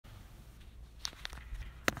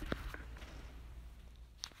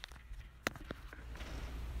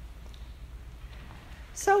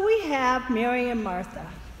So we have Mary and Martha.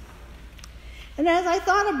 And as I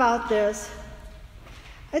thought about this,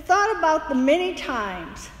 I thought about the many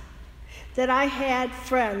times that I had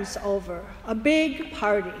friends over, a big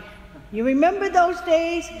party. You remember those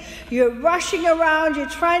days? You're rushing around, you're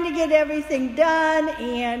trying to get everything done,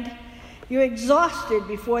 and you're exhausted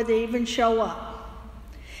before they even show up.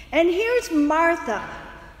 And here's Martha,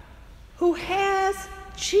 who has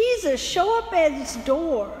Jesus show up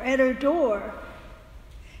at her door.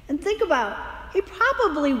 And think about it, he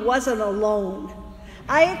probably wasn't alone.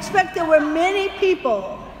 I expect there were many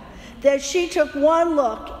people that she took one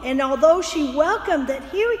look, and although she welcomed that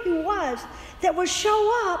here he was, that would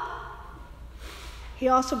show up, he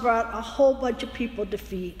also brought a whole bunch of people to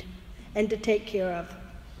feed and to take care of.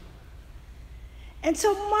 And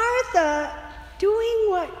so Martha, doing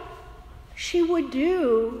what she would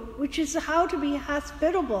do, which is how to be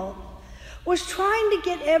hospitable, was trying to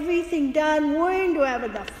get everything done, worrying to have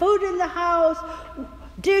enough food in the house,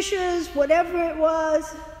 dishes, whatever it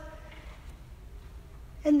was.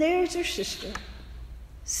 And there's her sister,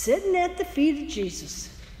 sitting at the feet of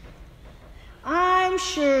Jesus. I'm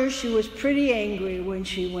sure she was pretty angry when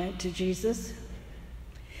she went to Jesus,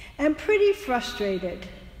 and pretty frustrated.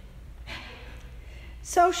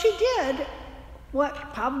 So she did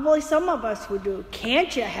what probably some of us would do.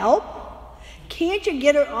 Can't you help? Can't you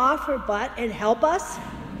get her off her butt and help us?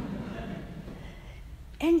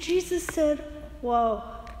 And Jesus said, whoa,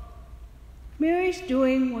 Mary's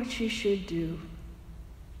doing what she should do.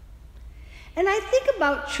 And I think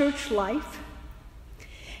about church life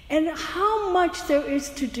and how much there is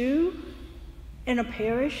to do in a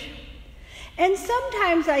parish. And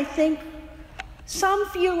sometimes I think some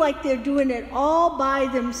feel like they're doing it all by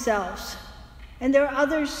themselves. And there are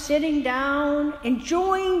others sitting down,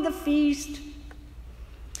 enjoying the feast,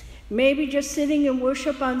 maybe just sitting in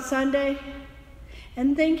worship on Sunday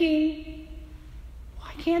and thinking,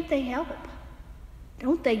 why can't they help?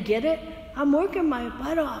 Don't they get it? I'm working my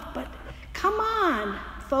butt off, but come on,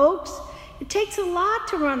 folks. It takes a lot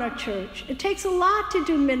to run a church. It takes a lot to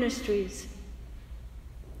do ministries.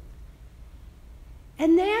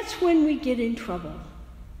 And that's when we get in trouble.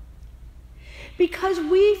 Because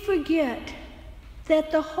we forget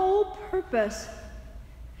that the whole purpose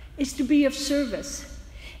is to be of service.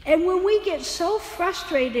 And when we get so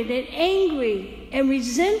frustrated and angry and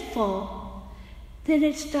resentful, then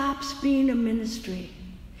it stops being a ministry.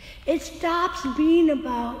 It stops being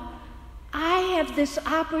about, I have this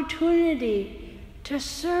opportunity to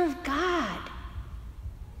serve God.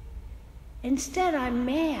 Instead, I'm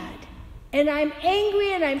mad, and I'm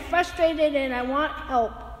angry, and I'm frustrated, and I want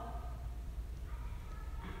help.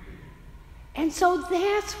 And so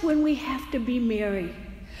that's when we have to be Mary,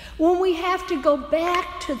 when we have to go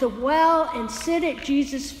back to the well and sit at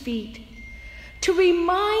Jesus' feet to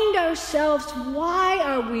remind ourselves, why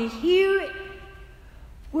are we here?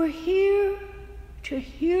 We're here to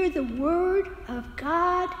hear the word of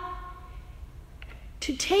God,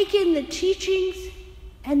 to take in the teachings,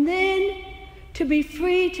 and then to be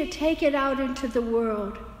free to take it out into the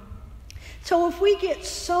world. So if we get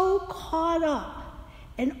so caught up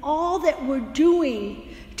in all that we're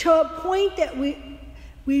doing to a point that we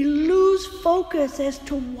lose focus as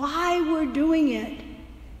to why we're doing it,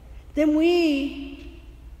 then we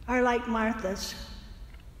are like Martha's.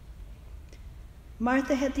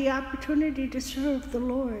 Martha had the opportunity to serve the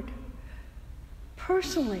Lord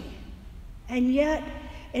personally, and yet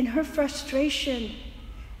in her frustration,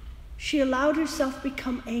 she allowed herself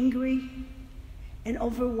become angry and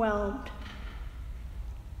overwhelmed.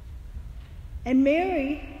 And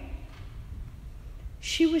Mary,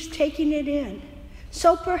 she was taking it in.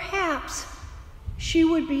 So perhaps she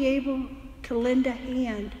would be able to lend a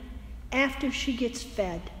hand after she gets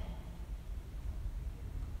fed.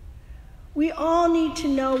 We all need to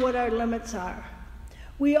know what our limits are.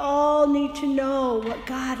 We all need to know what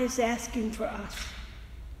God is asking for us.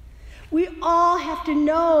 We all have to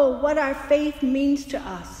know what our faith means to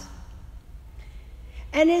us.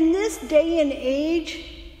 And in this day and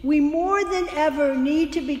age, we more than ever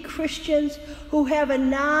need to be Christians who have a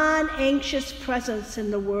non-anxious presence in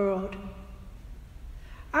the world.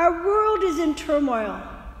 Our world is in turmoil.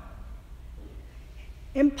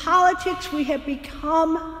 In politics, we have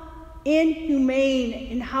become inhumane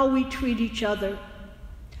in how we treat each other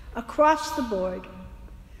across the board.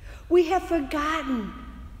 We have forgotten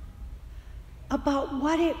about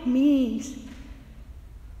what it means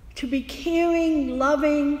to be caring,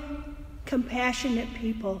 loving, compassionate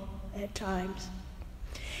people at times.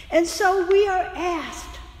 And so we are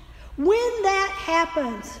asked, when that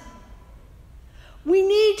happens, we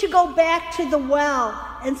need to go back to the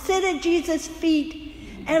well and sit at Jesus' feet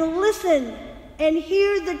and listen and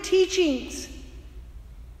hear the teachings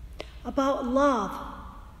about love,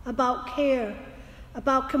 about care,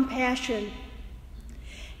 about compassion.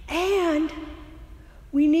 And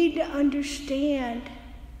we need to understand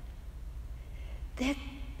that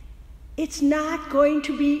it's not going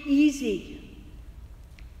to be easy.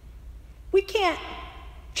 We can't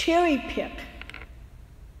cherry pick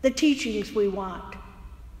the teachings we want.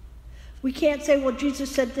 We can't say, well,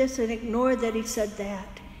 Jesus said this and ignore that he said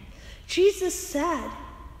that. Jesus said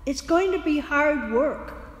it's going to be hard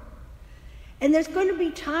work. And there's going to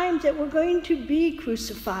be times that we're going to be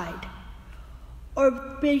crucified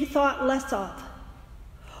or be thought less of.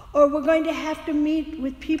 Or we're going to have to meet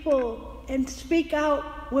with people and speak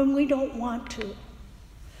out when we don't want to.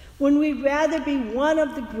 When we'd rather be one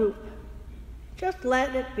of the group. Just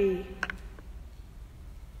let it be.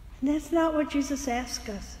 And that's not what Jesus asks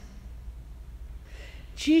us.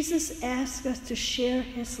 Jesus asks us to share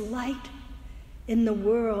his light in the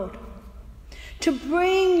world, to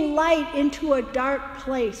bring light into a dark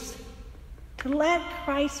place, to let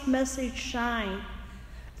Christ's message shine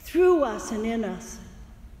through us and in us.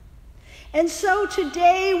 And so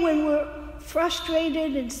today, when we're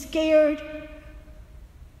frustrated and scared,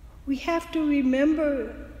 we have to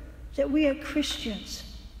remember that we are Christians.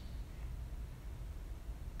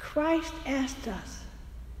 Christ asked us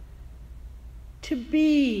to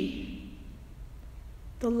be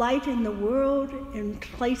the light in the world in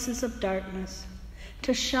places of darkness,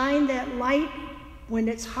 to shine that light when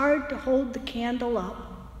it's hard to hold the candle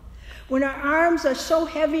up, when our arms are so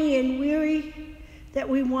heavy and weary that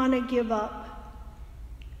we want to give up.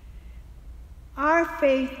 Our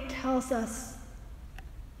faith tells us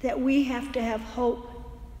that we have to have hope,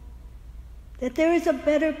 that there is a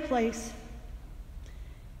better place.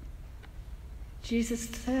 Jesus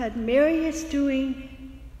said, Mary is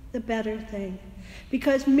doing the better thing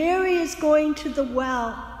because Mary is going to the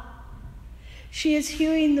well. She is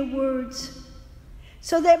hearing the words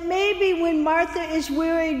so that maybe when Martha is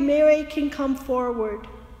wearied, Mary can come forward.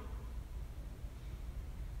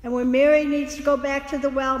 And when Mary needs to go back to the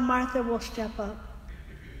well, Martha will step up.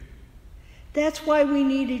 That's why we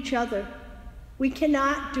need each other. We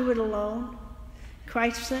cannot do it alone.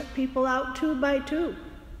 Christ sent people out 2 by 2.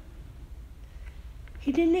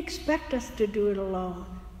 He didn't expect us to do it alone.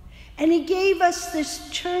 And he gave us this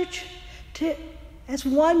church as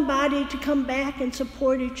one body to come back and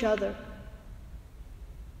support each other.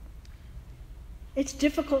 It's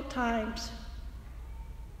difficult times.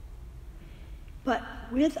 But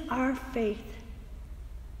with our faith,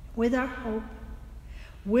 with our hope,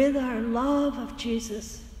 with our love of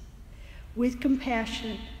Jesus, with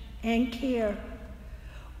compassion and care,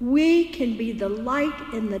 we can be the light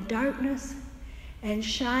in the darkness and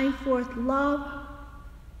shine forth love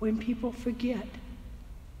when people forget.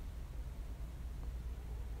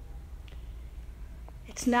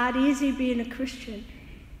 It's not easy being a Christian,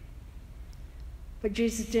 but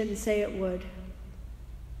Jesus didn't say it would.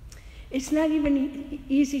 It's not even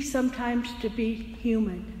easy sometimes to be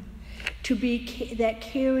human, to be that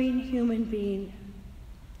caring human being.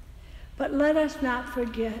 But let us not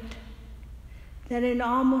forget that in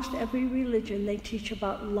almost every religion they teach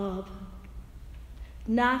about love.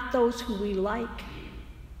 Not those who we like,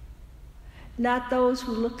 not those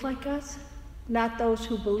who look like us, not those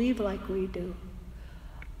who believe like we do,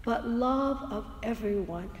 but love of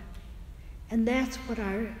everyone. And that's what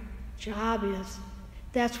our job is.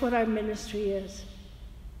 That's what our ministry is.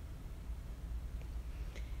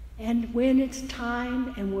 And when it's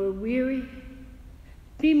time and we're weary,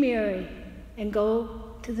 be merry and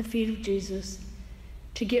go to the feet of Jesus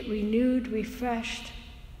to get renewed, refreshed.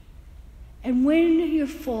 And when you're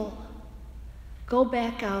full, go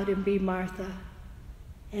back out and be Martha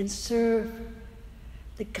and serve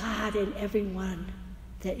the God in everyone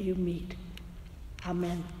that you meet.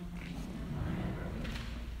 Amen.